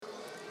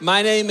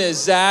My name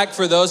is Zach.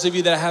 For those of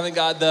you that I haven't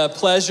got the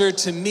pleasure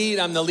to meet,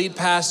 I'm the lead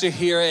pastor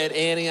here at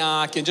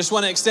Antioch, and just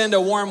want to extend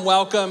a warm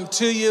welcome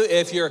to you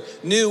if you're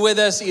new with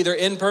us, either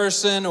in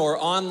person or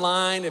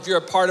online. If you're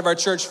a part of our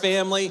church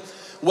family,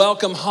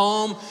 welcome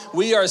home.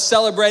 We are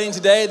celebrating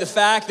today the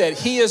fact that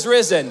He is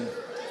risen.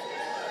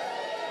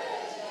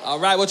 All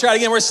right, we'll try it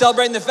again. We're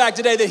celebrating the fact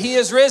today that He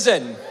is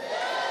risen.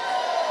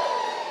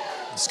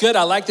 It's good.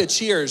 I like the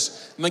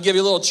cheers. I'm going to give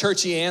you a little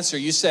churchy answer.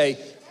 You say,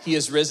 He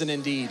is risen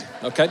indeed.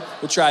 Okay,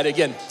 we'll try it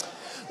again.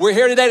 We're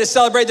here today to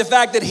celebrate the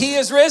fact that He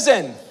is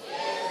risen.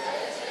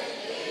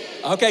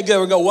 Okay, good.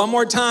 We'll go one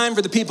more time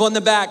for the people in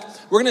the back.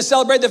 We're going to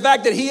celebrate the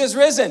fact that He is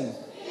risen.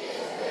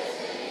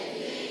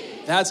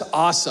 That's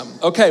awesome.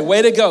 Okay,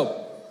 way to go.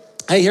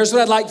 Hey, here's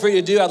what I'd like for you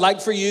to do. I'd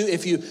like for you,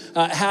 if you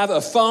have a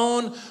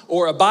phone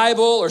or a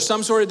Bible or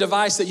some sort of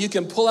device that you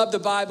can pull up the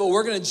Bible,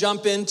 we're going to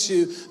jump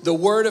into the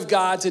Word of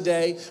God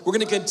today. We're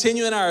going to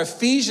continue in our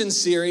Ephesians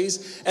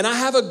series, and I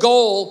have a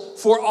goal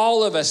for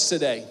all of us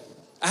today.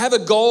 I have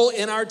a goal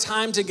in our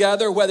time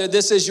together, whether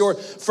this is your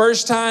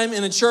first time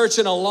in a church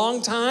in a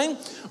long time,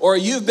 or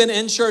you've been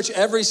in church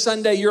every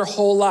Sunday your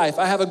whole life.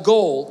 I have a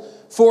goal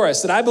for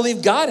us that I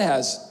believe God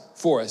has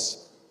for us.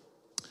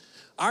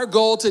 Our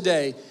goal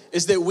today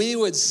is that we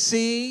would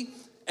see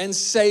and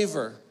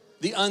savor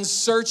the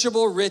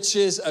unsearchable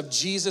riches of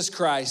Jesus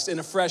Christ in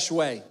a fresh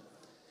way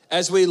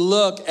as we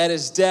look at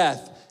His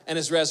death and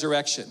His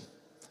resurrection.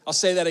 I'll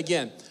say that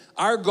again.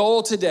 Our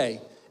goal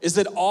today is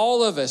that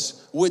all of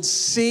us would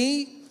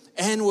see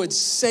and would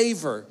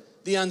savor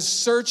the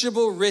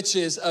unsearchable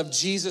riches of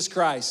Jesus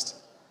Christ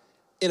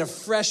in a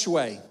fresh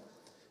way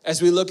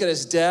as we look at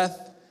His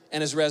death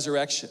and His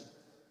resurrection.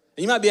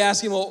 And you might be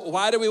asking, well,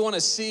 why do we want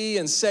to see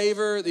and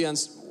savor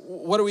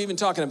what are we even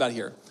talking about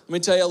here? Let me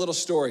tell you a little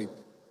story.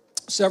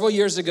 Several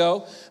years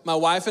ago, my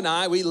wife and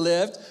I, we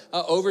lived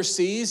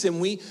overseas,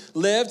 and we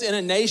lived in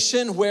a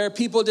nation where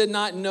people did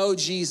not know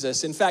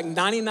Jesus. In fact,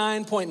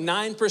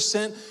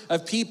 99.9%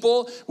 of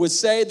people would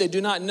say they do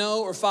not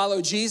know or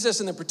follow Jesus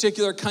in the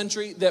particular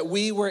country that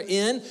we were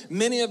in,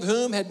 many of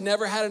whom had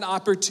never had an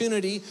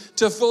opportunity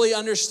to fully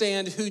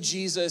understand who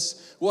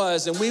Jesus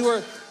was. And we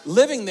were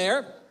living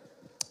there.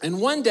 And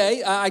one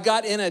day, I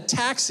got in a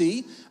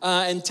taxi,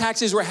 and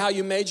taxis were how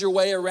you made your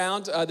way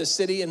around the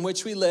city in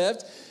which we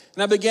lived.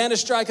 And I began to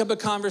strike up a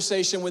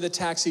conversation with a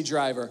taxi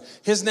driver.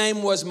 His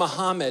name was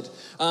Muhammad,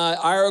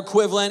 our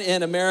equivalent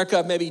in America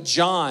of maybe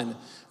John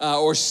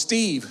or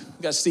Steve.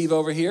 We got Steve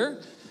over here.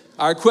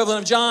 Our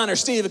equivalent of John or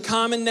Steve, a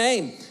common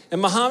name. And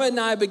Muhammad and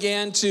I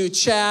began to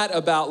chat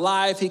about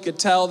life. He could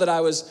tell that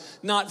I was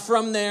not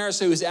from there,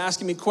 so he was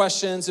asking me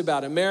questions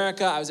about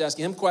America. I was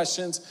asking him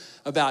questions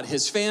about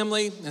his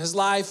family and his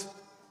life.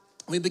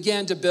 We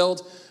began to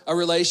build a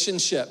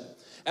relationship.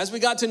 As we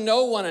got to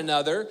know one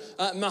another,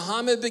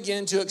 Muhammad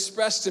began to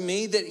express to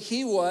me that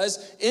he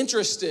was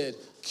interested,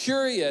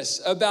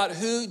 curious about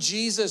who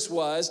Jesus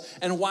was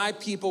and why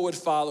people would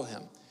follow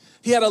Him.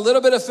 He had a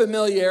little bit of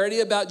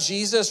familiarity about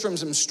Jesus from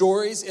some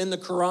stories in the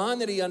Quran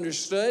that he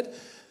understood,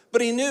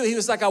 but he knew, he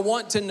was like, I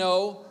want to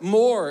know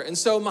more. And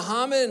so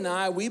Muhammad and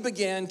I, we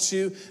began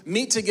to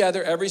meet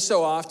together every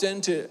so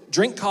often to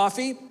drink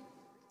coffee.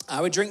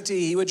 I would drink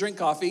tea, he would drink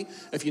coffee.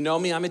 If you know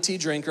me, I'm a tea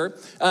drinker.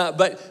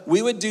 But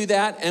we would do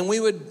that, and we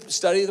would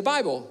study the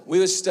Bible. We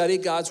would study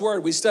God's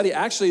Word. We study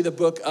actually the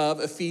book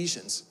of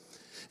Ephesians.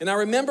 And I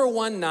remember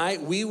one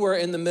night we were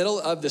in the middle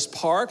of this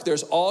park.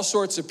 There's all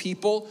sorts of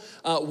people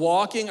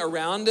walking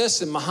around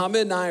us, and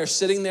Muhammad and I are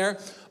sitting there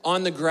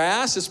on the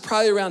grass. It's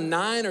probably around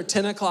 9 or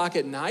 10 o'clock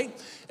at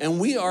night, and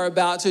we are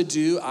about to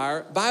do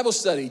our Bible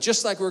study,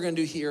 just like we're going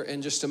to do here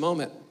in just a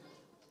moment.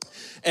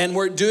 And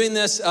we're doing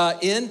this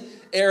in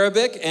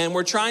Arabic, and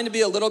we're trying to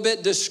be a little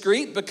bit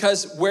discreet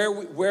because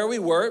where we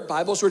were,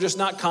 Bibles were just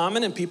not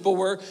common, and people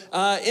were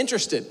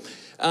interested.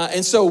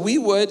 And so we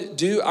would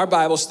do our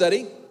Bible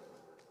study.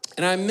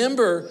 And I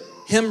remember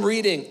him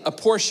reading a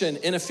portion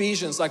in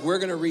Ephesians like we're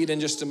going to read in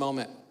just a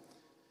moment.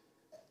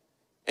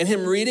 And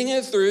him reading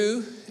it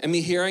through and me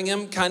hearing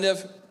him kind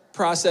of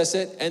process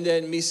it, and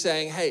then me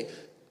saying, hey,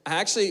 I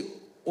actually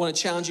want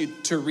to challenge you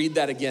to read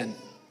that again.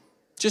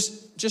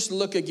 Just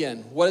look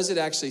again. What is it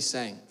actually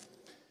saying?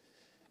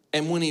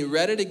 And when he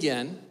read it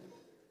again,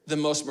 the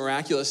most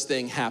miraculous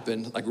thing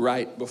happened like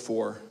right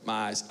before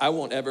my eyes. I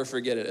won't ever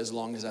forget it as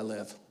long as I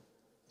live.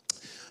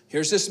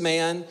 Here's this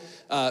man,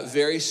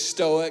 very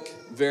stoic,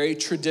 very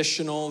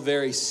traditional,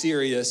 very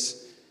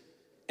serious,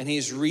 and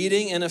he's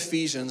reading in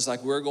Ephesians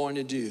like we're going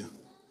to do.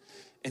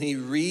 And he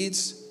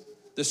reads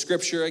the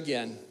scripture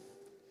again,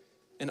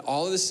 and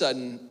all of a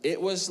sudden,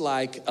 it was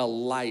like a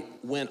light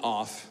went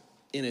off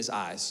in his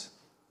eyes.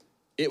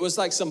 It was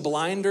like some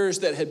blinders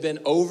that had been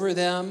over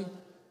them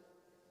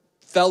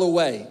fell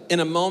away in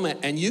a moment,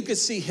 and you could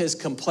see his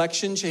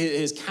complexion,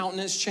 his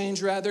countenance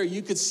change rather.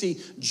 You could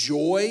see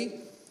joy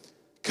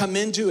come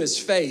into his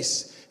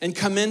face and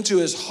come into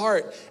his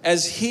heart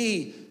as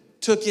he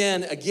took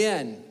in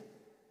again,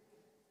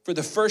 for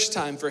the first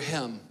time for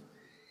him,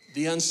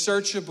 the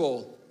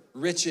unsearchable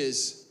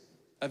riches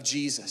of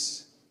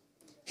Jesus.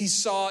 He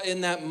saw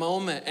in that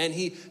moment, and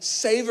he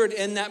savored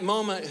in that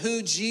moment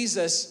who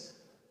Jesus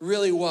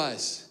really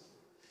was.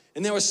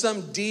 And there was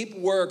some deep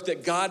work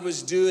that God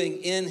was doing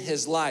in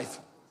his life.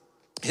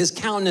 His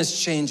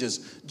countenance changes.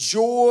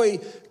 Joy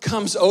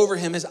comes over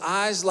him. His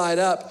eyes light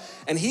up,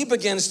 and he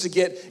begins to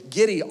get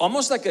giddy,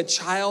 almost like a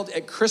child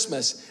at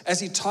Christmas, as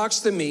he talks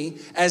to me,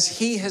 as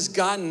he has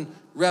gotten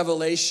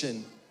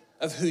revelation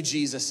of who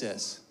Jesus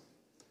is.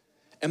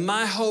 And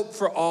my hope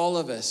for all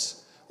of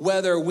us,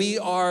 whether we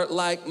are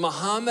like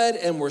Muhammad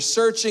and we're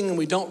searching and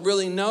we don't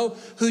really know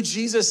who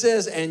Jesus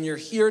is, and you're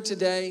here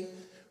today,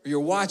 or you're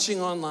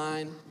watching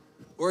online,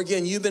 or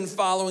again, you've been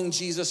following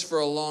Jesus for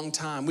a long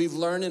time. We've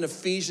learned in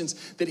Ephesians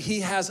that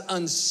he has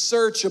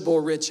unsearchable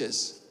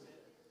riches.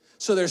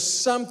 So there's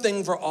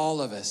something for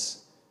all of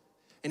us.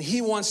 And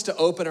he wants to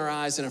open our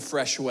eyes in a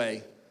fresh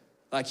way,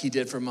 like he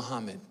did for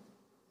Muhammad.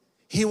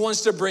 He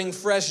wants to bring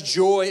fresh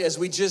joy as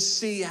we just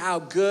see how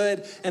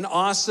good and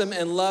awesome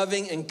and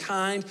loving and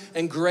kind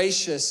and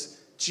gracious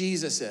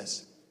Jesus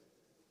is.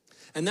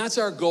 And that's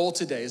our goal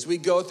today. As we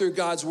go through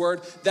God's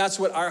word, that's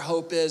what our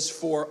hope is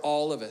for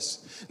all of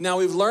us. Now,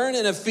 we've learned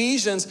in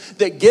Ephesians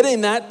that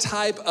getting that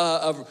type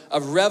of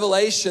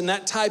revelation,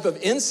 that type of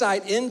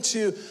insight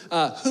into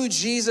who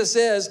Jesus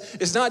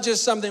is not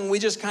just something we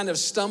just kind of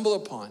stumble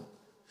upon.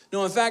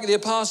 No, in fact, the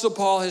Apostle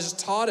Paul has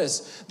taught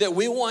us that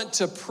we want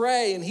to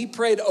pray, and he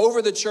prayed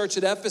over the church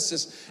at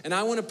Ephesus, and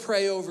I want to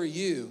pray over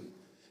you,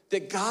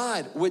 that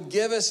God would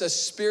give us a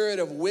spirit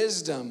of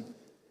wisdom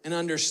and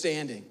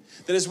understanding.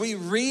 That as we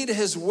read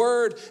his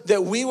word,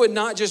 that we would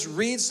not just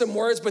read some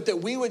words, but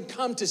that we would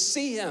come to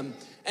see him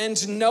and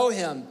to know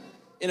him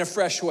in a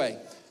fresh way.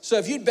 So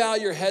if you'd bow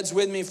your heads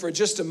with me for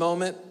just a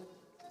moment.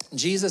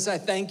 Jesus, I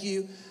thank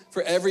you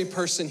for every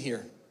person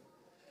here.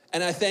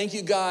 And I thank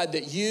you, God,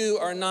 that you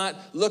are not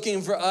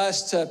looking for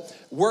us to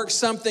work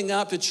something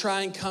up to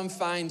try and come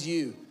find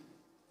you,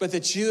 but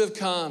that you have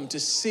come to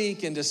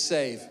seek and to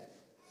save.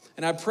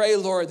 And I pray,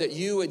 Lord, that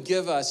you would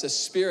give us a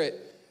spirit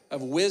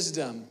of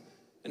wisdom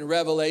and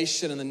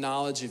revelation and the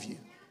knowledge of you.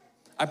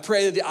 I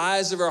pray that the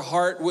eyes of our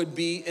heart would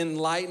be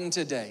enlightened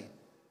today,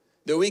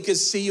 that we could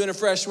see you in a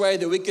fresh way,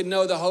 that we could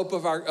know the hope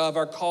of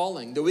our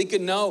calling, that we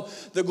could know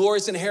the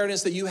glorious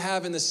inheritance that you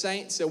have in the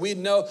saints, that we'd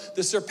know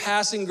the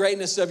surpassing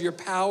greatness of your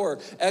power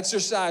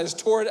exercised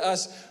toward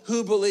us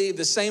who believe,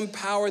 the same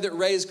power that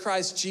raised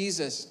Christ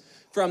Jesus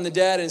from the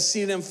dead and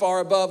seated him far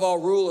above all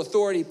rule,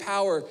 authority,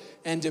 power,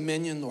 and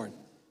dominion, Lord.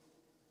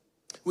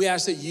 We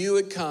ask that you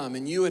would come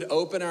and you would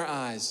open our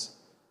eyes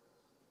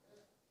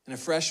in a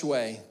fresh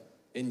way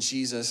in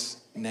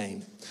Jesus'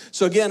 name.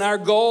 So again, our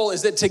goal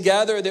is that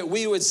together that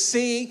we would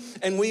see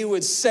and we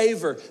would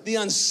savor the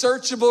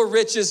unsearchable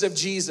riches of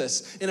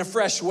Jesus in a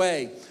fresh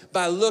way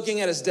by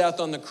looking at his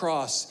death on the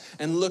cross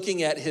and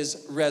looking at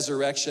his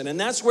resurrection. And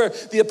that's where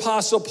the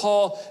Apostle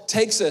Paul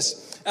takes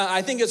us.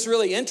 I think it's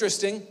really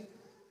interesting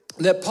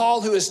that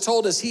Paul, who has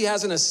told us he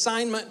has an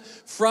assignment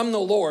from the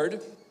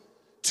Lord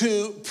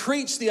to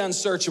preach the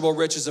unsearchable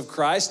riches of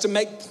Christ, to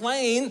make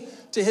plain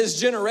to his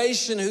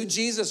generation who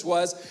Jesus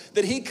was,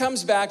 that he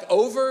comes back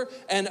over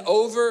and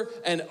over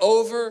and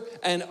over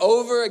and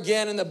over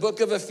again in the book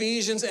of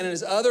Ephesians and in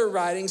his other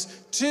writings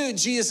to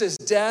Jesus'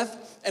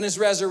 death and his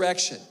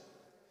resurrection.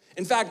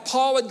 In fact,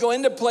 Paul would go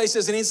into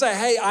places and he'd say,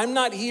 hey, I'm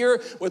not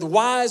here with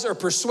wise or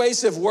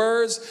persuasive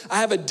words. I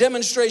have a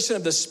demonstration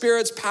of the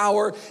Spirit's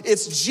power.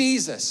 It's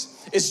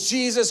Jesus. It's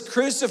Jesus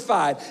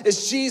crucified.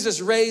 It's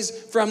Jesus raised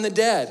from the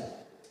dead.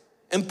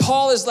 And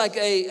Paul is like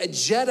a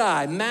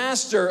Jedi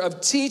master of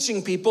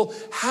teaching people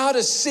how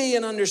to see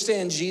and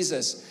understand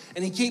Jesus.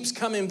 And he keeps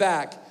coming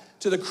back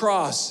to the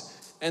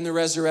cross and the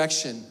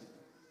resurrection,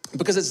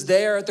 because it's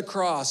there at the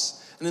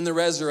cross and in the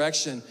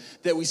resurrection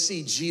that we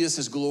see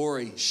Jesus'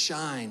 glory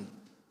shine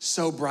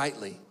so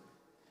brightly.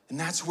 And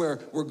that's where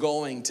we're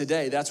going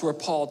today. That's where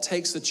Paul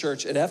takes the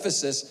church at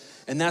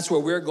Ephesus, and that's where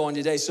we're going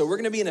today. So we're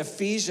going to be in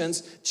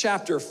Ephesians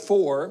chapter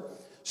 4,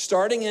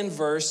 starting in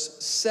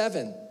verse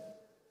 7.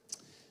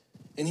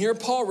 And here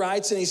Paul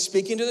writes, and he's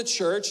speaking to the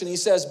church, and he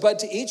says, but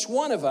to each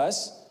one of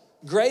us,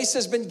 grace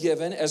has been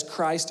given as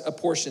Christ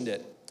apportioned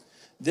it.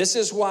 This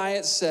is why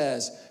it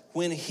says,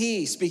 when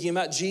he, speaking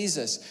about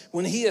Jesus,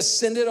 when he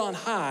ascended on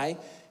high,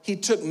 he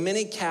took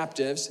many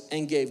captives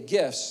and gave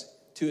gifts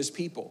to his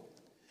people.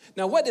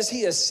 Now, what does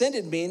he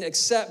ascended mean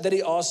except that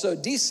he also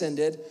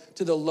descended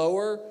to the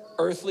lower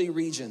earthly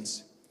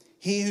regions?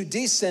 He who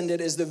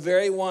descended is the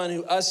very one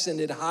who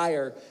ascended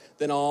higher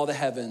than all the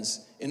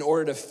heavens in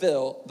order to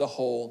fill the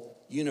whole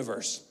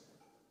universe.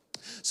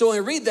 So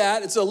when we read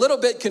that, it's a little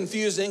bit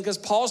confusing because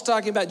Paul's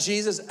talking about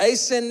Jesus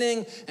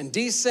ascending and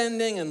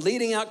descending and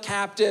leading out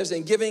captives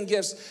and giving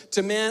gifts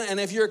to men.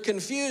 And if you're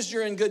confused,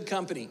 you're in good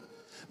company.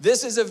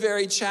 This is a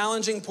very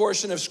challenging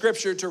portion of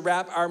Scripture to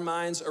wrap our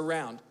minds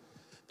around.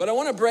 But I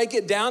want to break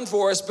it down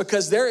for us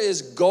because there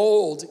is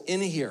gold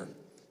in here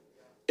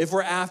if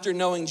we're after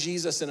knowing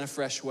Jesus in a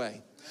fresh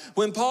way.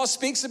 When Paul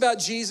speaks about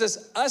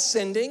Jesus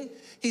ascending,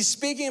 he's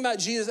speaking about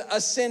Jesus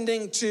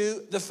ascending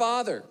to the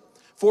Father.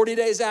 40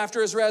 days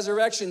after his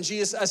resurrection,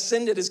 Jesus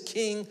ascended as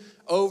king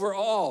over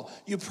all.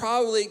 You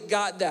probably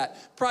got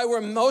that. Probably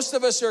where most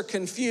of us are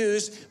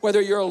confused,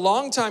 whether you're a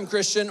longtime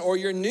Christian or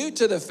you're new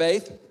to the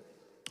faith,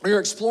 or you're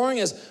exploring,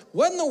 is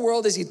what in the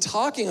world is he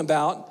talking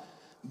about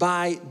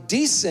by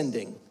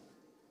descending?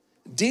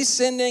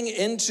 Descending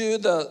into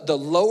the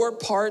lower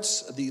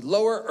parts, the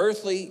lower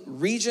earthly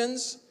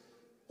regions.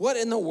 What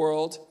in the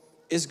world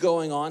is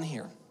going on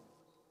here?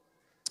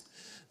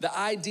 The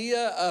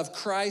idea of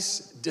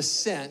Christ's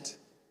descent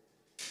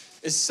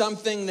is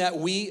something that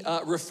we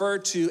refer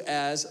to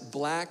as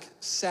Black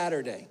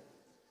Saturday.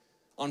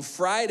 On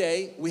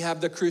Friday, we have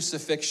the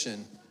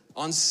crucifixion.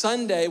 On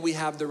Sunday, we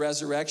have the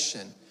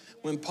resurrection.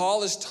 When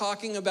Paul is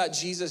talking about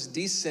Jesus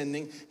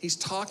descending, he's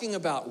talking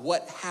about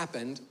what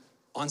happened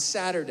on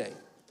Saturday.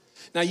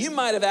 Now, you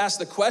might have asked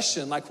the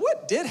question, like,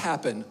 what did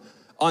happen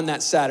on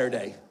that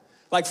Saturday?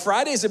 Like,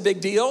 Friday's a big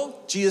deal,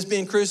 Jesus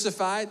being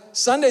crucified.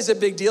 Sunday's a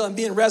big deal and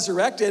being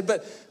resurrected,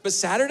 but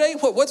Saturday,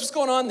 what's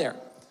going on there?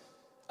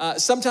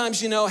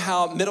 Sometimes you know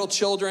how middle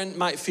children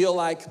might feel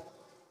like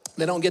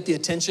they don't get the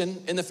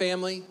attention in the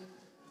family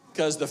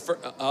because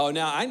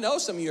now I know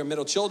some of you are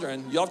middle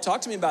children. Y'all have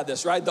talked to me about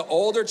this, right? The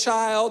older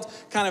child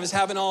kind of is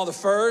having all the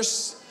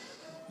firsts.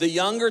 The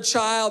younger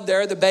child,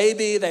 they're the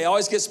baby. They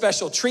always get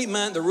special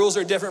treatment. The rules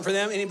are different for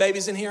them. Any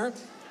babies in here?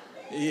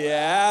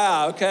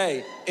 Yeah,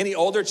 okay. Any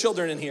older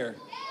children in here?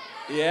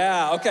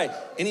 Yeah, okay.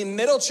 Any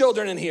middle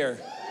children in here?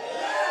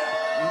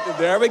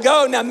 There we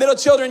go. Now, middle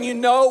children, you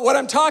know what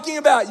I'm talking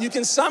about. You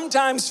can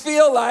sometimes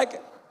feel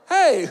like,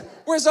 hey,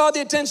 where's all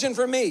the attention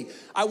for me?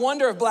 I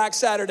wonder if Black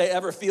Saturday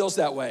ever feels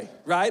that way,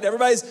 right?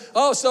 Everybody's,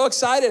 so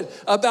excited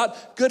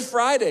about Good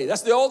Friday.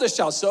 That's the oldest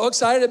child. So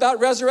excited about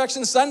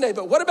Resurrection Sunday.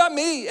 But what about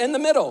me in the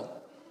middle?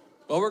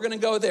 Well, we're going to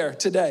go there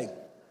today.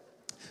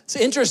 It's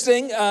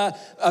interesting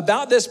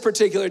about this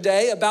particular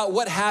day, about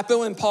what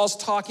happened when Paul's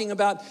talking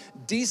about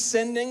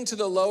descending to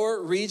the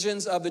lower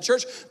regions of the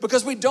church,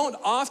 because we don't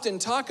often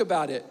talk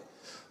about it.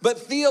 But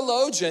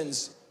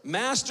theologians,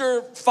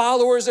 master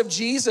followers of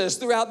Jesus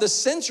throughout the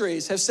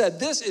centuries have said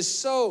this is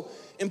so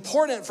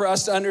important for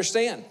us to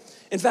understand.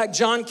 In fact,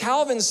 John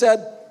Calvin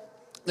said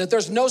that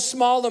there's no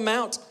small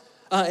amount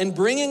in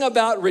bringing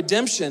about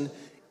redemption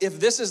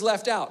if this is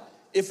left out.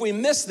 If we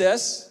miss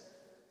this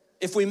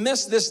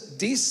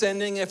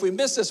descending, if we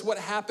miss this, what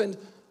happened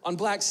on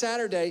Black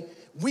Saturday,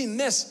 we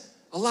miss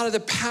a lot of the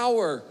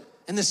power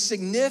and the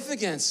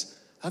significance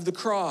of the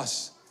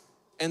cross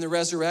and the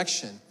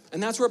resurrection.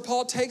 And that's where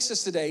Paul takes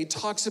us today. He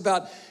talks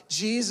about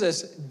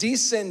Jesus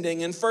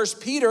descending. In 1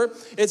 Peter,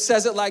 it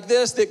says it like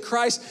this, that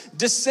Christ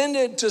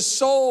descended to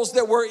souls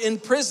that were in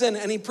prison,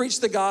 and he preached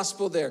the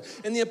gospel there.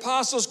 In the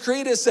Apostles'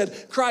 Creed, it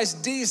said,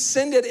 Christ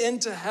descended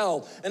into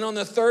hell, and on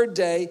the third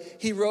day,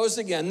 he rose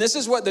again. This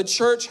is what the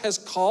church has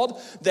called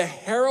the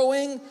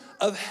harrowing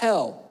of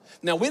hell.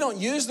 Now, we don't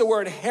use the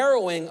word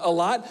harrowing a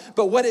lot,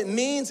 but what it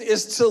means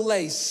is to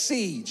lay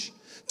siege,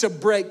 to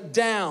break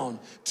down,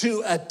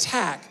 to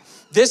attack.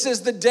 This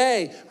is the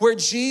day where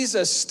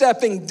Jesus,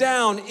 stepping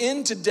down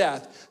into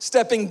death,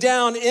 stepping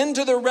down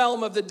into the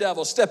realm of the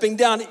devil, stepping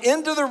down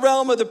into the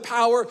realm of the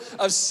power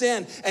of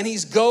sin, and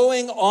he's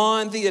going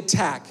on the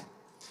attack.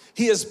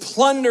 He is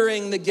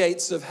plundering the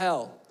gates of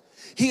hell.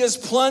 He is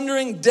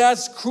plundering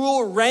death's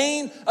cruel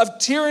reign of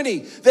tyranny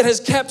that has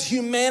kept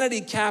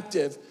humanity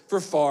captive for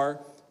far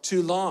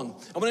too long.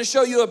 I'm going to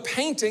show you a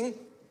painting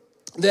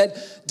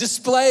that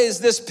displays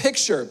this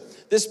picture.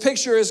 This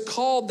picture is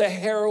called The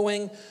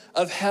Harrowing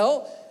of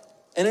Hell,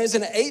 and it is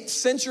an 8th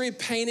century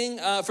painting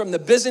from the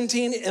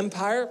Byzantine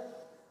Empire.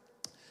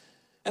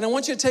 And I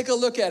want you to take a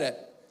look at it.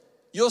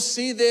 You'll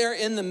see there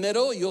in the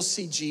middle, you'll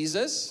see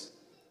Jesus.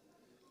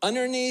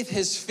 Underneath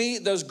his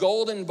feet, those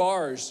golden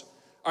bars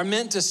are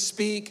meant to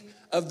speak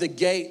of the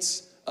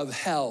gates of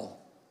hell,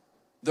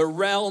 the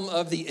realm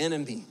of the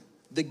enemy,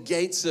 the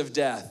gates of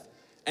death.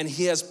 And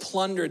he has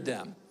plundered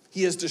them.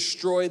 He has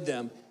destroyed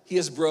them. He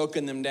has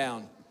broken them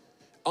down.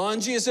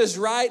 On Jesus'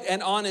 right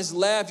and on his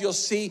left, you'll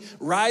see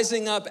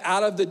rising up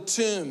out of the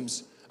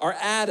tombs are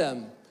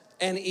Adam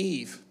and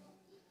Eve.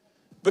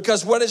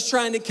 Because what it's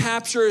trying to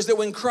capture is that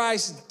when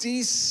Christ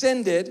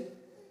descended,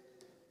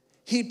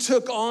 he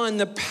took on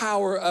the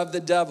power of the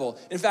devil.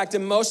 In fact,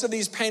 in most of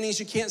these paintings,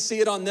 you can't see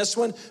it on this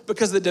one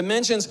because of the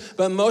dimensions,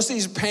 but most of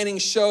these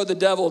paintings show the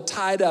devil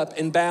tied up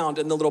and bound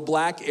in the little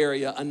black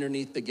area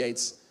underneath the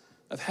gates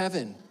of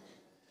heaven.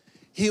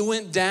 He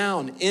went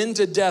down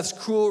into death's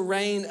cruel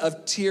reign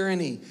of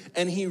tyranny,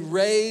 and he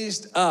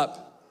raised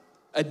up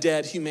a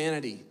dead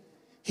humanity.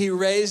 He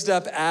raised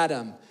up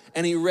Adam,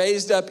 and he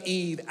raised up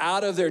Eve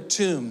out of their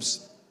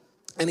tombs,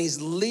 and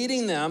he's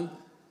leading them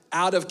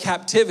out of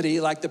captivity,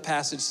 like the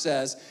passage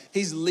says.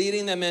 He's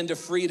leading them into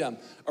freedom.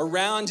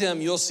 Around him,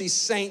 you'll see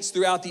saints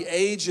throughout the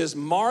ages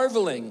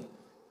marveling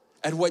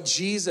at what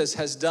Jesus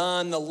has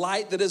done. The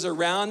light that is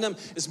around them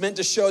is meant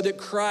to show that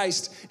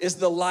Christ is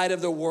the light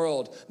of the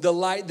world, the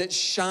light that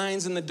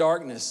shines in the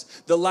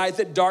darkness, the light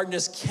that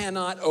darkness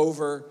cannot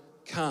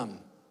overcome.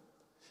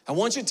 I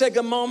want you to take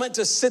a moment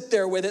to sit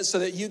there with it so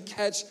that you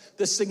catch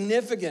the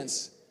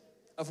significance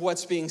of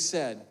what's being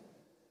said.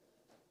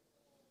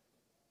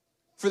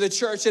 For the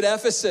church at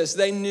Ephesus,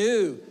 they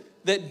knew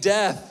that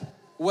death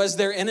was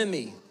their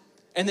enemy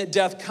and that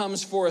death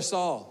comes for us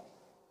all.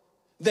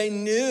 They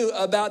knew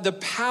about the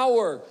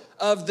power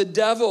of the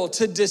devil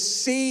to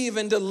deceive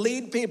and to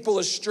lead people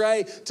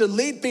astray, to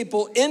lead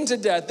people into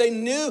death. They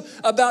knew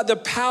about the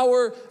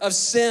power of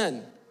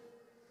sin.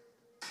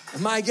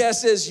 And my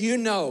guess is you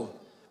know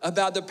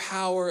about the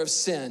power of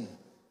sin,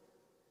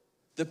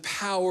 the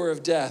power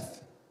of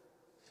death,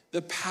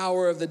 the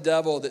power of the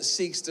devil that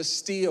seeks to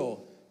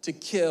steal, to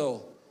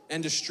kill,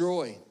 and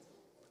destroy,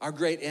 our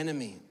great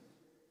enemy.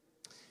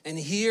 And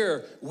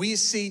here we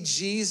see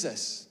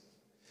Jesus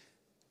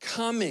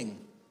coming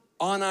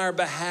on our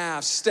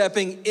behalf,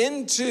 stepping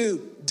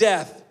into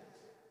death,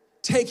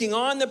 taking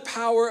on the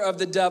power of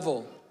the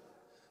devil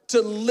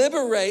to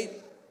liberate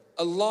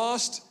a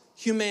lost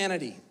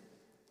humanity,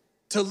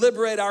 to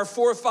liberate our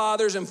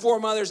forefathers and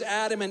foremothers,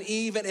 Adam and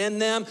Eve, and in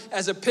them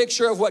as a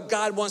picture of what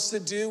God wants to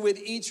do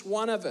with each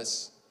one of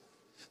us.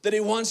 That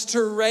he wants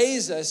to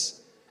raise us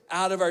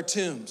out of our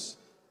tombs.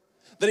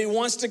 That he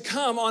wants to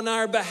come on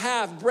our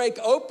behalf, break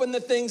open the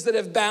things that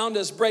have bound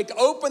us, break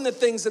open the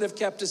things that have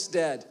kept us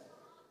dead,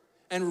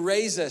 and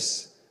raise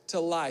us to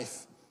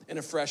life in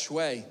a fresh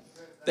way.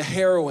 The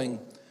harrowing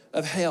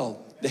of hell,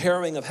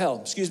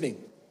 excuse me.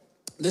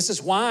 This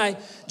is why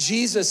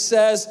Jesus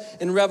says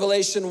in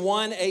Revelation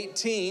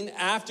 1:18,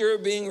 after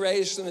being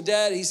raised from the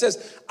dead, he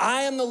says,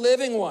 I am the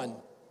living one.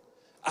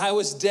 I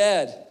was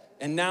dead,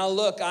 and now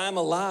look, I am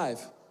alive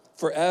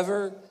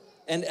forever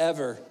and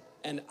ever.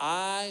 And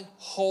I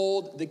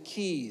hold the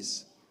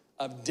keys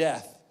of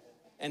death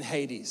and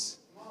Hades.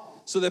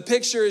 So the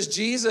picture is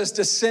Jesus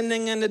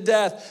descending into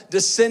death,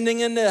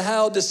 descending into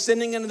hell,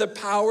 descending into the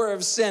power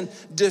of sin,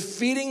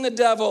 defeating the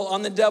devil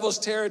on the devil's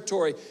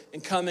territory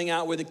and coming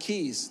out with the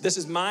keys. This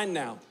is mine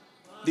now.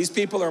 These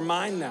people are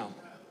mine now,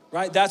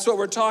 right? That's what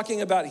we're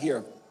talking about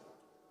here.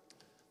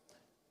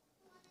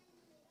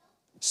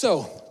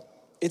 So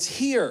it's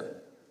here,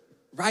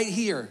 right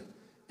here,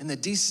 in the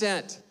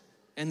descent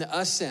and the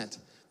ascent,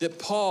 that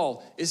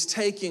Paul is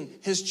taking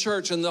his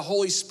church, and the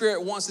Holy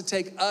Spirit wants to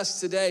take us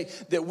today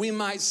that we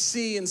might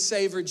see and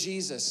savor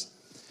Jesus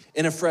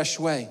in a fresh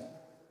way.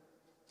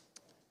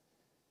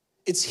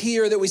 It's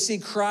here that we see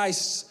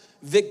Christ's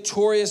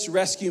victorious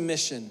rescue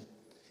mission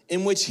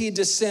in which he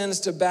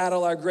descends to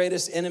battle our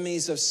greatest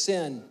enemies of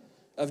sin,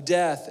 of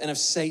death, and of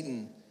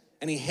Satan.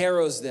 And he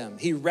harrows them,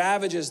 he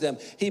ravages them,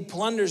 he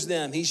plunders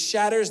them, he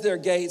shatters their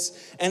gates,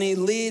 and he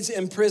leads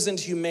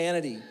imprisoned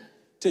humanity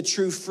to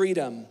true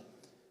freedom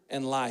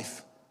and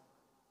life.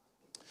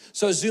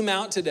 So zoom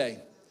out today.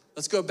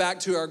 Let's go back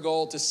to our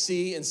goal to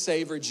see and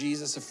savor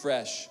Jesus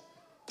afresh.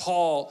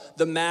 Paul,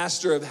 the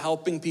master of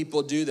helping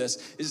people do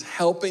this, is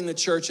helping the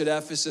church at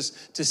Ephesus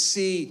to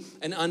see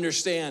and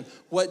understand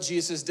what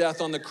Jesus'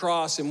 death on the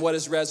cross and what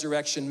his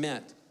resurrection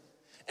meant.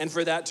 And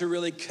for that to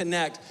really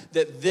connect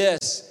that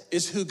this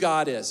is who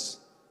God is.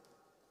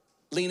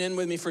 Lean in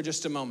with me for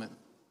just a moment.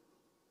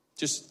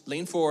 Just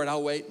lean forward,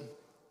 I'll wait.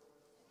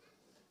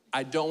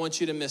 I don't want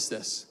you to miss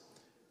this.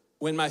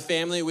 When my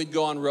family would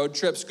go on road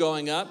trips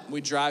growing up,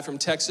 we'd drive from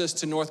Texas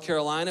to North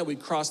Carolina, we'd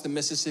cross the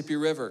Mississippi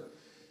River.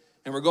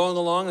 And we're going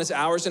along, and it's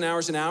hours and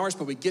hours and hours,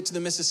 but we get to the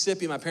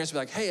Mississippi, my parents would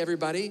be like, hey,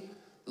 everybody,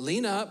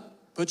 lean up,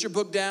 put your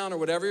book down or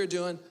whatever you're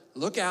doing,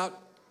 look out,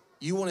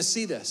 you want to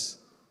see this.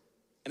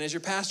 And as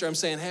your pastor, I'm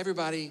saying, hey,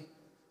 everybody,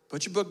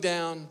 put your book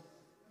down,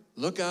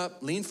 look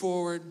up, lean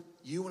forward,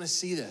 you want to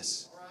see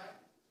this.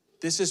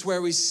 This is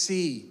where we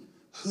see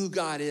who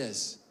God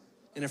is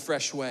in a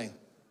fresh way.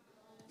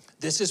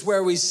 This is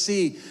where we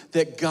see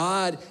that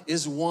God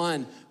is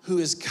one who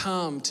has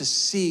come to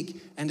seek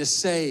and to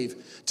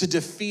save, to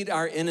defeat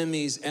our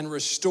enemies and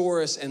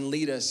restore us and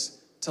lead us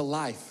to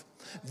life.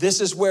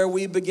 This is where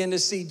we begin to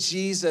see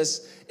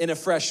Jesus in a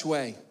fresh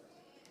way.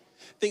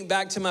 Think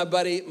back to my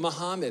buddy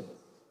Muhammad.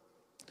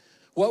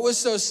 What was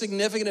so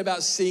significant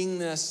about seeing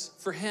this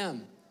for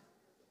him?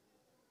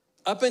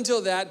 Up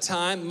until that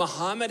time,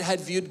 Muhammad had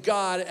viewed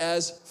God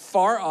as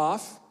far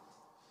off.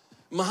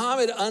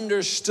 Muhammad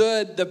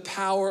understood the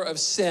power of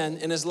sin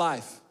in his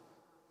life.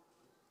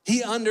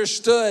 He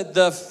understood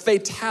the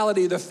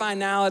fatality, the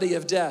finality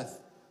of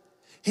death.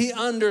 He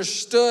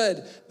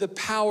understood the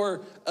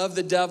power of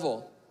the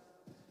devil.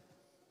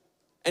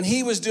 And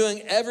he was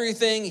doing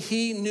everything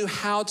he knew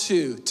how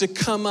to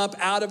come up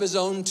out of his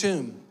own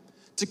tomb,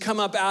 to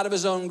come up out of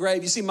his own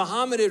grave. You see,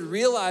 Muhammad had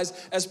realized,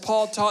 as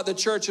Paul taught the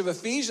church of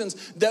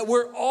Ephesians, that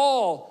we're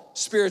all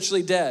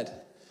spiritually dead,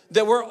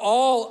 that we're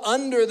all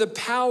under the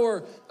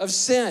power of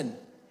sin,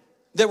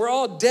 that we're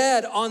all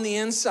dead on the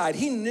inside.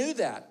 He knew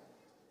that.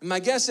 And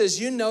my guess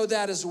is you know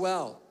that as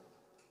well.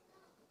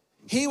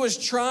 He was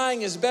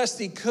trying as best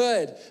he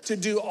could to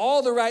do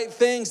all the right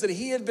things that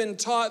he had been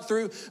taught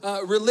through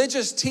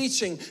religious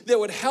teaching that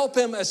would help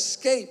him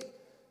escape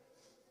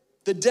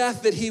the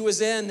death that he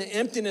was in, the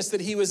emptiness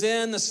that he was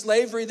in, the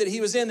slavery that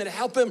he was in, that would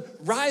help him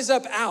rise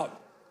up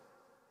out.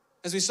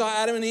 As we saw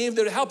Adam and Eve,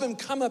 that would help him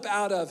come up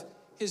out of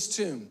his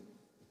tomb.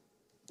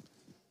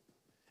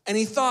 And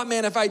he thought,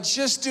 man, if I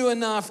just do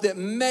enough that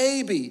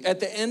maybe at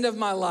the end of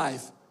my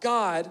life,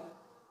 God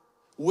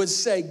would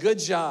say, good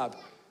job,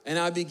 and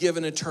I'd be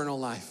given eternal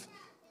life.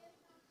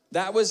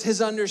 That was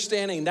his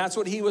understanding. That's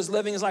what he was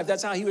living his life.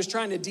 That's how he was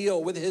trying to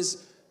deal with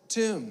his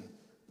tomb.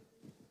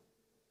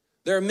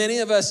 There are many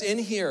of us in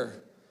here,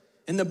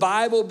 in the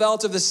Bible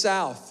Belt of the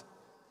South,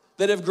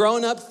 that have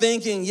grown up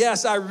thinking,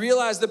 yes, I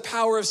realize the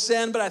power of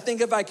sin, but I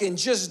think if I can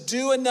just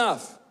do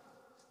enough,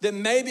 that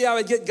maybe I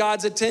would get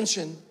God's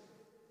attention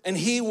and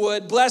he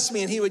would bless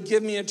me and he would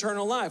give me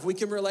eternal life. We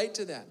can relate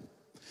to that.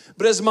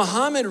 But as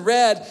Muhammad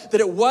read that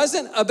it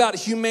wasn't about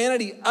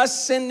humanity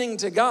ascending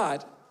to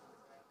God,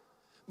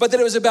 but that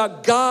it was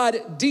about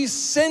God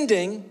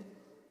descending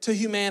to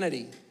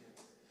humanity.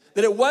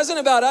 That it wasn't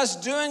about us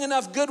doing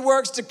enough good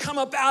works to come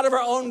up out of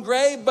our own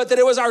grave, but that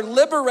it was our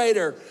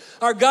liberator,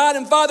 our God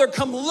and Father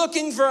come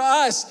looking for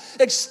us,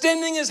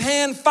 extending his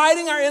hand,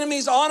 fighting our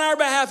enemies on our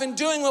behalf and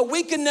doing what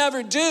we could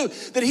never do,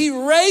 that he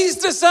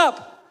raised us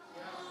up.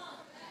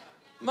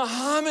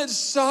 Muhammad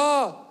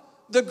saw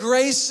the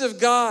grace of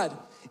God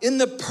in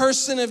the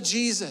person of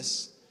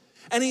Jesus.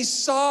 And he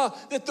saw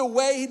that the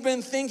way he'd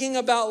been thinking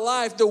about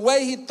life, the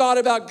way he thought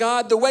about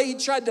God, the way he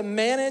tried to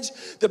manage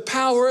the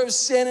power of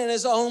sin in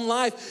his own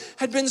life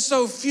had been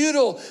so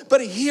futile.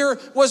 But here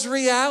was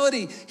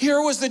reality.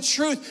 Here was the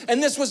truth.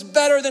 And this was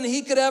better than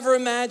he could ever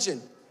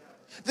imagine.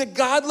 That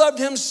God loved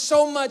him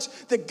so much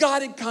that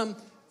God had come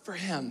for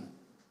him.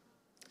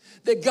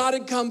 That God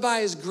had come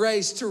by his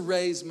grace to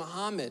raise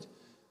Muhammad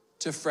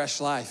to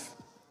fresh life.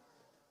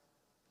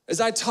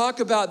 As I talk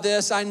about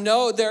this, I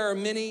know there are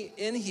many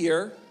in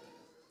here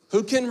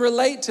who can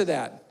relate to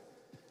that.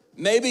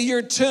 Maybe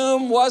your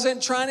tomb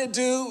wasn't trying to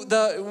do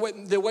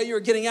the way you were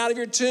getting out of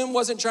your tomb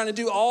wasn't trying to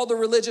do all the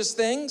religious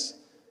things.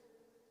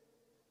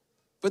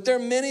 But there are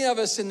many of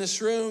us in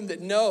this room that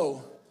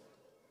know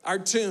our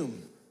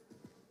tomb,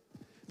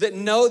 that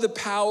know the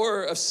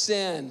power of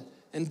sin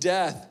and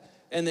death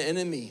and the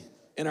enemy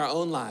in our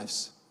own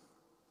lives.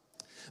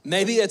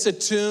 Maybe it's a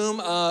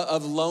tomb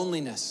of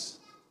loneliness.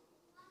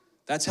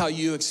 That's how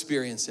you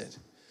experience it.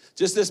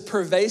 Just this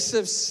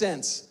pervasive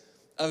sense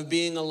of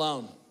being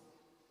alone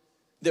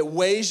that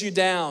weighs you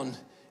down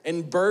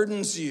and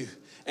burdens you.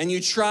 And you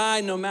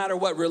try, no matter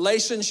what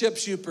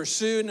relationships you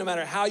pursue, no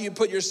matter how you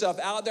put yourself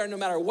out there, no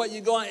matter what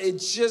you go on, it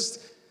just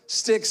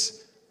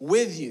sticks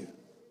with you.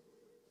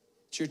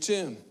 It's your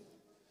tomb.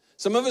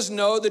 Some of us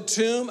know the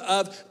tomb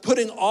of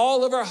putting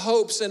all of our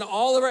hopes and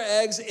all of our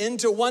eggs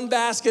into one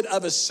basket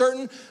of a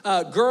certain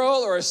girl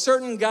or a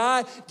certain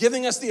guy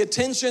giving us the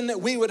attention that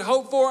we would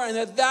hope for, and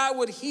that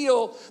would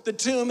heal the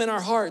tomb in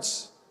our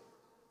hearts.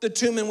 The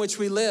tomb in which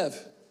we live.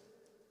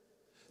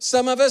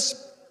 Some of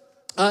us,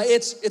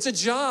 it's a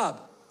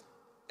job.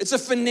 It's a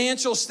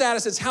financial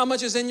status. It's how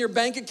much is in your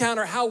bank account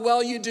or how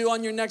well you do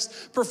on your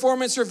next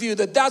performance review.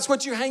 That's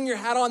what you hang your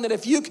hat on, that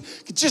if you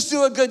could just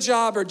do a good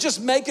job or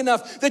just make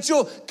enough, that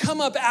you'll come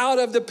up out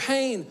of the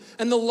pain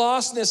and the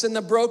lostness and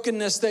the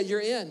brokenness that you're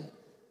in.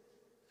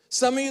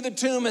 Some of you, the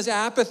tomb is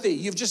apathy.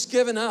 You've just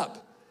given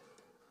up.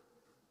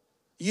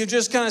 You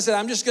just kind of said,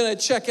 I'm just going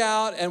to check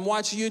out and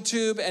watch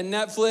YouTube and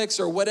Netflix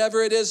or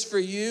whatever it is for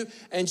you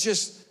and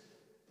just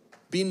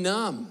be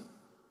numb.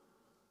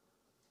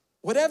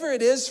 Whatever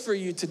it is for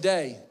you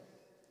today,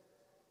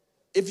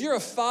 if you're a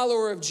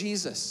follower of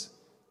Jesus,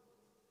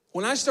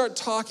 when I start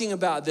talking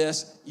about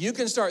this, you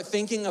can start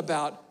thinking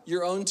about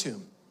your own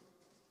tomb.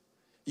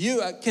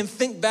 You can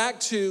think back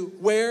to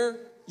where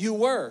you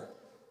were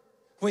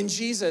when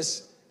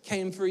Jesus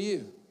came for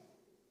you.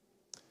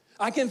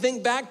 I can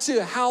think back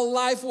to how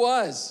life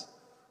was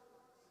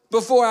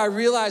before I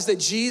realized that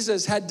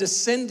Jesus had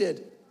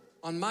descended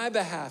on my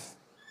behalf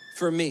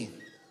for me.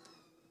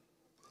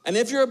 And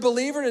if you're a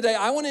believer today,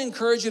 I want to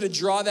encourage you to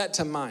draw that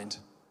to mind.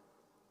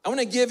 I want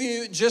to give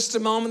you just a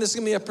moment. This is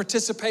going to be a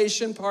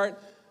participation part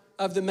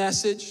of the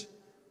message.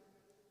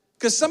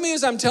 Because some of you,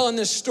 as I'm telling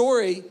this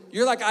story,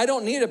 you're like, I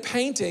don't need a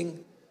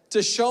painting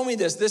to show me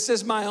this. This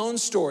is my own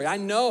story. I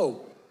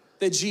know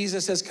that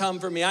Jesus has come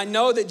for me. I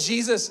know that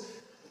Jesus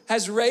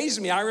has raised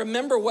me. I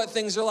remember what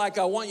things are like.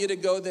 I want you to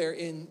go there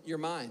in your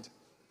mind.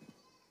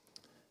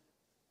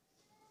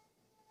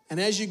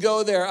 And as you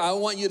go there, I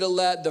want you to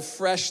let the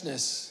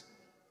freshness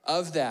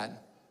of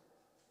that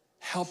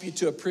help you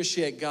to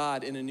appreciate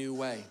God in a new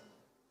way,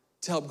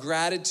 to help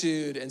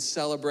gratitude and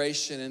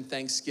celebration and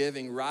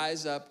thanksgiving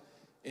rise up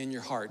in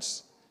your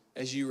hearts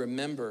as you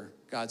remember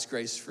God's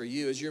grace for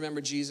you, as you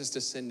remember Jesus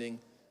descending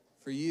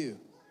for you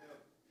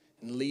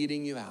and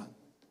leading you out.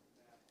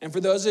 And for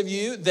those of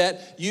you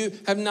that you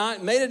have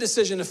not made a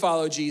decision to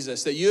follow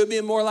Jesus, that you would be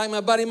more like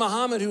my buddy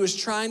Muhammad, who is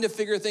trying to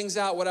figure things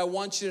out, what I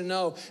want you to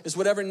know is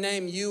whatever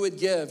name you would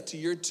give to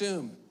your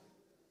tomb,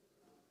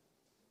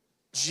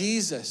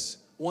 Jesus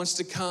wants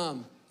to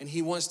come and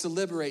he wants to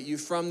liberate you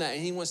from that.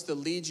 And he wants to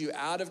lead you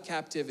out of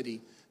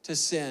captivity to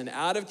sin,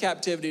 out of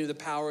captivity to the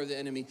power of the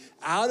enemy,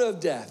 out of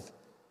death,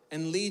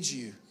 and lead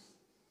you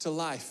to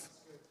life.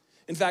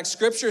 In fact,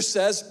 Scripture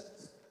says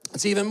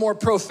it's even more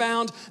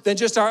profound than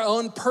just our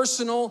own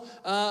personal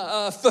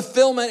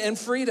fulfillment and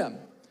freedom.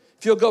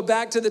 If you'll go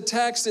back to the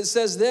text, it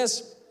says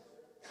this.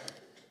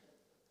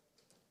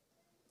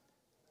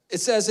 It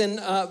says in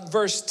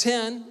verse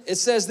 10, it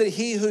says that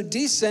he who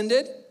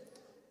descended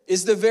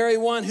is the very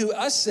one who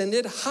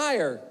ascended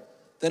higher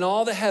than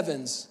all the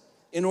heavens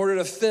in order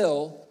to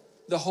fill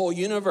the whole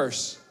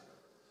universe.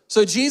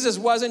 So Jesus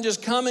wasn't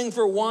just coming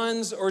for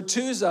ones or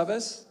twos of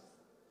us.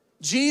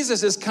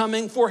 Jesus is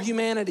coming for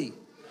humanity.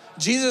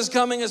 Jesus is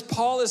coming, as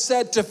Paul has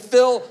said, to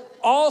fill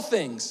all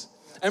things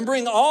and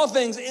bring all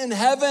things in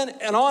heaven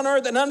and on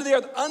earth and under the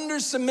earth under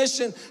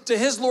submission to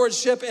his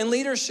lordship and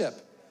leadership.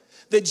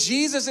 That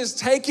Jesus is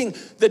taking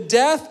the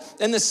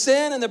death and the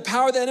sin and the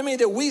power of the enemy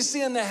that we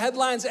see in the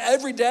headlines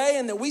every day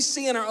and that we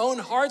see in our own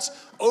hearts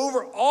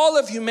over all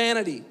of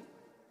humanity.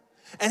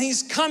 And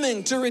he's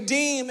coming to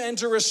redeem and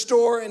to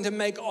restore and to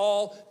make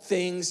all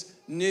things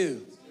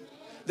new.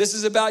 This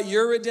is about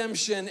your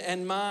redemption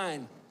and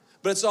mine,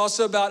 but it's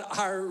also about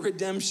our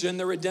redemption,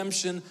 the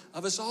redemption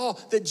of us all.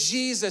 That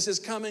Jesus is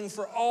coming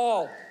for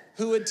all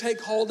who would take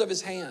hold of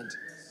his hand.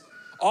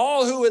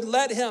 All who would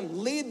let him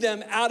lead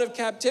them out of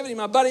captivity.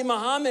 My buddy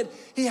Muhammad,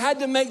 he had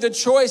to make the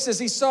choice as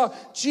he saw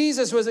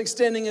Jesus was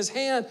extending his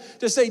hand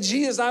to say,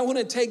 Jesus, I want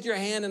to take your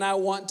hand and I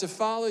want to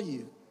follow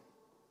you.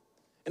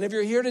 And if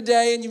you're here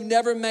today and you've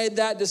never made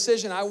that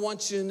decision, I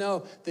want you to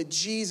know that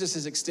Jesus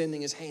is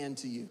extending his hand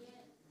to you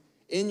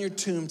in your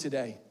tomb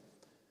today.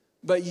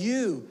 But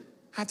you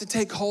have to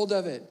take hold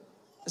of it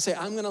and say,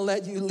 I'm going to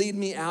let you lead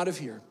me out of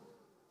here.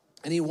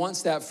 And he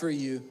wants that for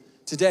you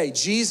today.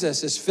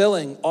 Jesus is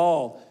filling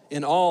all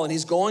in all, and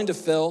he's going to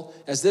fill,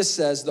 as this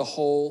says, the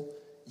whole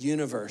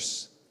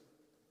universe.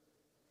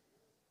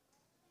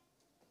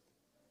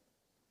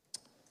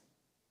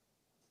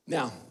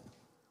 Now,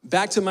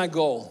 back to my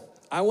goal.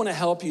 I want to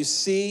help you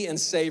see and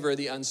savor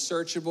the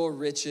unsearchable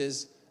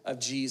riches of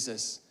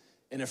Jesus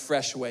in a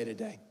fresh way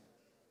today,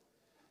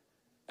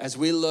 as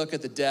we look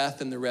at the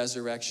death and the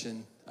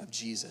resurrection of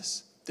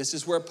Jesus. This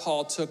is where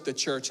Paul took the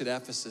church at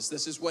Ephesus.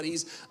 This is what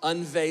he's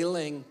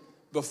unveiling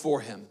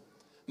before him.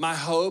 My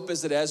hope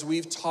is that as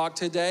we've talked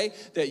today,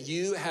 that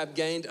you have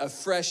gained a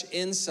fresh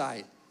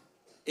insight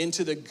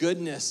into the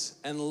goodness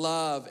and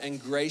love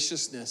and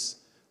graciousness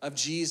of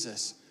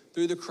Jesus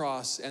through the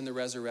cross and the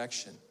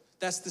resurrection.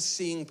 That's the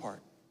seeing part.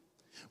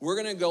 We're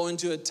gonna go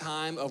into a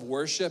time of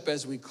worship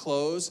as we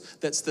close.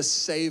 That's the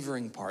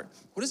savoring part.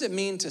 What does it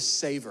mean to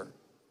savor?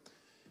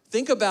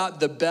 Think about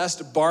the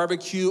best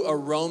barbecue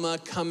aroma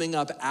coming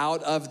up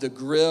out of the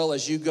grill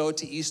as you go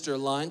to Easter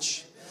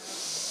lunch.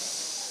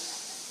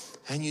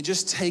 And you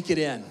just take it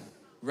in,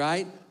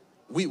 right?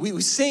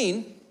 We've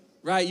seen,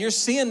 right? You're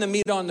seeing the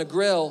meat on the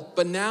grill,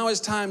 but now it's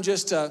time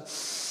just to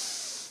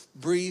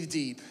breathe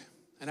deep.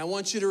 And I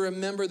want you to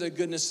remember the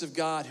goodness of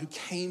God who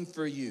came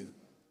for you.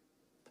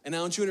 And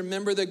I want you to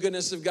remember the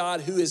goodness of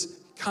God who is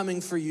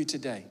coming for you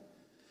today.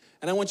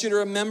 And I want you to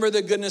remember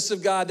the goodness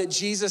of God that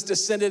Jesus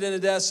descended into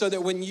death so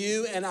that when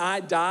you and I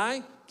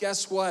die,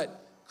 guess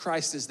what?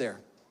 Christ is there.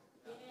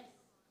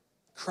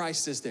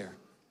 Christ is there.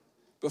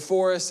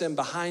 Before us and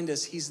behind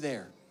us, he's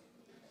there.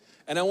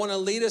 And I want to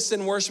lead us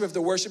in worship, if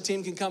the worship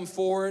team can come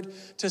forward,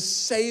 to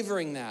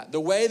savoring that. The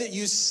way that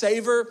you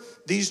savor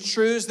these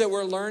truths that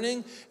we're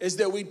learning is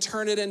that we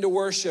turn it into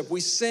worship.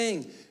 We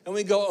sing and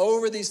we go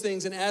over these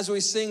things. And as we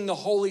sing, the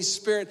Holy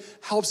Spirit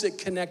helps it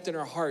connect in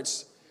our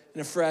hearts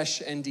in a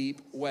fresh and deep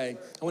way.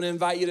 I want to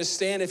invite you to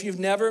stand. If you've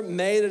never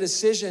made a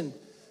decision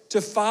to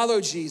follow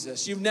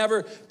Jesus, you've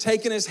never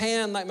taken his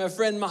hand like my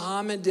friend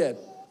Muhammad did.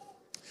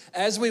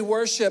 As we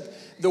worship,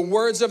 the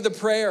words of the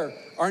prayer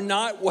are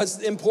not what's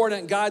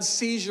important. God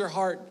sees your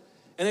heart.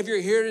 And if you're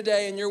here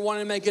today and you're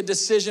wanting to make a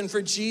decision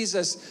for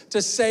Jesus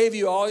to save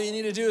you, all you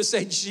need to do is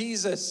say,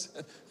 Jesus,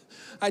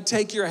 I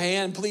take your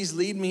hand. Please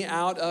lead me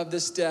out of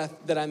this death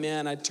that I'm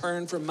in. I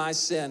turn from my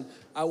sin.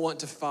 I want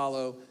to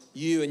follow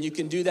you. And you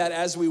can do that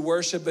as we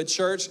worship. But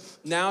church,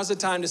 now is the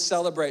time to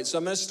celebrate. So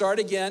I'm going to start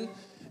again.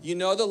 You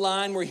know the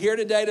line. We're here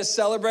today to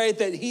celebrate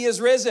that he is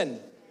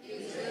risen.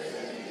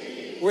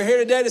 We're here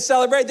today to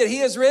celebrate that he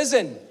is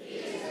risen.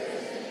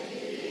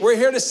 We're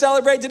here to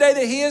celebrate today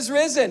that he is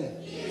risen.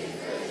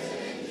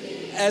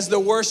 As the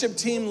worship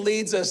team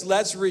leads us,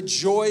 let's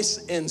rejoice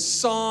in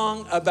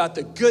song about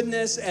the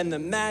goodness and the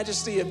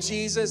majesty of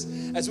Jesus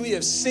as we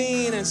have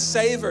seen and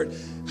savored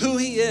who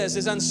he is,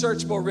 his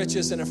unsearchable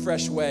riches in a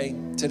fresh way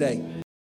today.